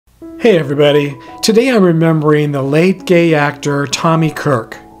Hey everybody, today I'm remembering the late gay actor Tommy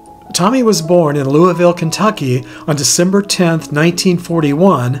Kirk. Tommy was born in Louisville, Kentucky on December 10th,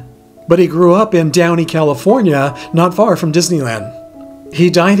 1941, but he grew up in Downey, California, not far from Disneyland.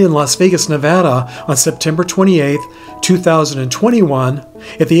 He died in Las Vegas, Nevada on September 28th, 2021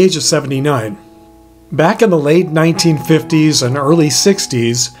 at the age of 79. Back in the late 1950s and early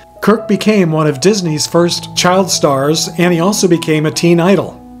 60s, Kirk became one of Disney's first child stars, and he also became a teen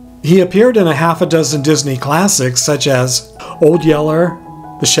idol. He appeared in a half a dozen Disney classics such as Old Yeller,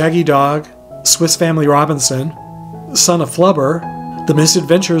 The Shaggy Dog, Swiss Family Robinson, Son of Flubber, The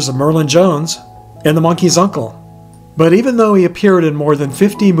Misadventures of Merlin Jones, and The Monkey's Uncle. But even though he appeared in more than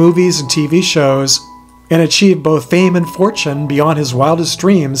 50 movies and TV shows, and achieved both fame and fortune beyond his wildest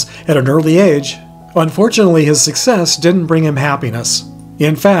dreams at an early age, unfortunately his success didn't bring him happiness.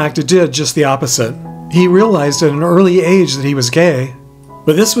 In fact, it did just the opposite. He realized at an early age that he was gay,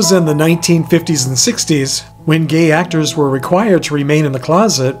 but this was in the 1950s and 60s, when gay actors were required to remain in the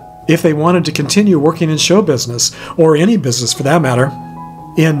closet if they wanted to continue working in show business, or any business for that matter.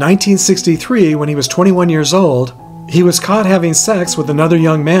 In 1963, when he was 21 years old, he was caught having sex with another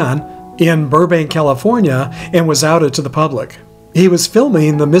young man in Burbank, California, and was outed to the public. He was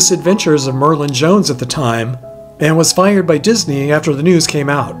filming The Misadventures of Merlin Jones at the time, and was fired by Disney after the news came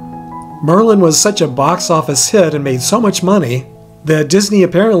out. Merlin was such a box office hit and made so much money that Disney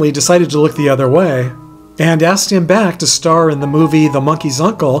apparently decided to look the other way and asked him back to star in the movie The Monkey's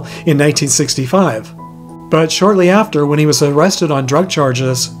Uncle in 1965. But shortly after, when he was arrested on drug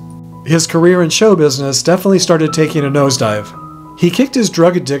charges, his career in show business definitely started taking a nosedive. He kicked his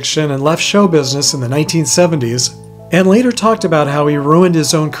drug addiction and left show business in the 1970s, and later talked about how he ruined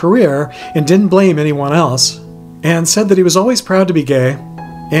his own career and didn't blame anyone else, and said that he was always proud to be gay,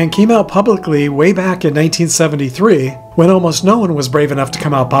 and came out publicly way back in 1973 when almost no one was brave enough to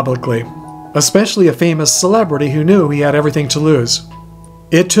come out publicly, especially a famous celebrity who knew he had everything to lose.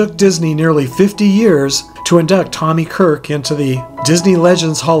 It took Disney nearly 50 years to induct Tommy Kirk into the Disney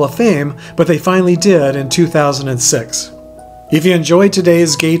Legends Hall of Fame, but they finally did in 2006. If you enjoyed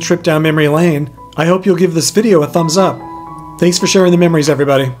today's gay trip down memory lane, I hope you'll give this video a thumbs up. Thanks for sharing the memories,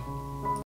 everybody.